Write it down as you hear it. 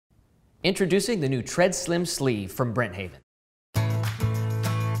Introducing the new Tread Slim Sleeve from Brenthaven.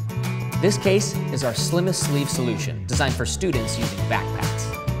 This case is our slimmest sleeve solution, designed for students using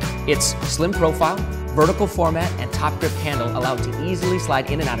backpacks. Its slim profile, vertical format, and top grip handle allow it to easily slide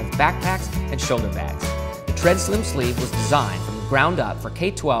in and out of backpacks and shoulder bags. The Tread Slim Sleeve was designed from the ground up for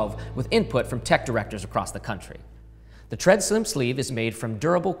K-12 with input from tech directors across the country. The Tread Slim Sleeve is made from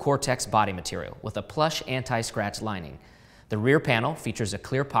durable Cortex body material with a plush anti-scratch lining. The rear panel features a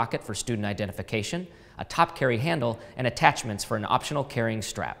clear pocket for student identification, a top carry handle, and attachments for an optional carrying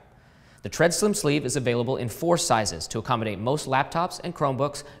strap. The Tread Slim Sleeve is available in 4 sizes to accommodate most laptops and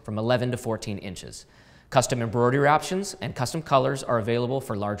Chromebooks from 11 to 14 inches. Custom embroidery options and custom colors are available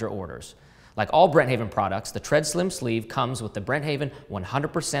for larger orders. Like all Brenthaven products, the Tread Slim Sleeve comes with the Brenthaven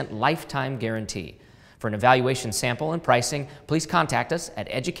 100% lifetime guarantee. For an evaluation sample and pricing, please contact us at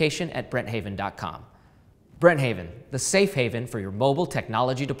education@brenthaven.com. Brenthaven, the safe haven for your mobile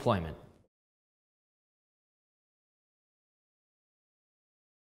technology deployment.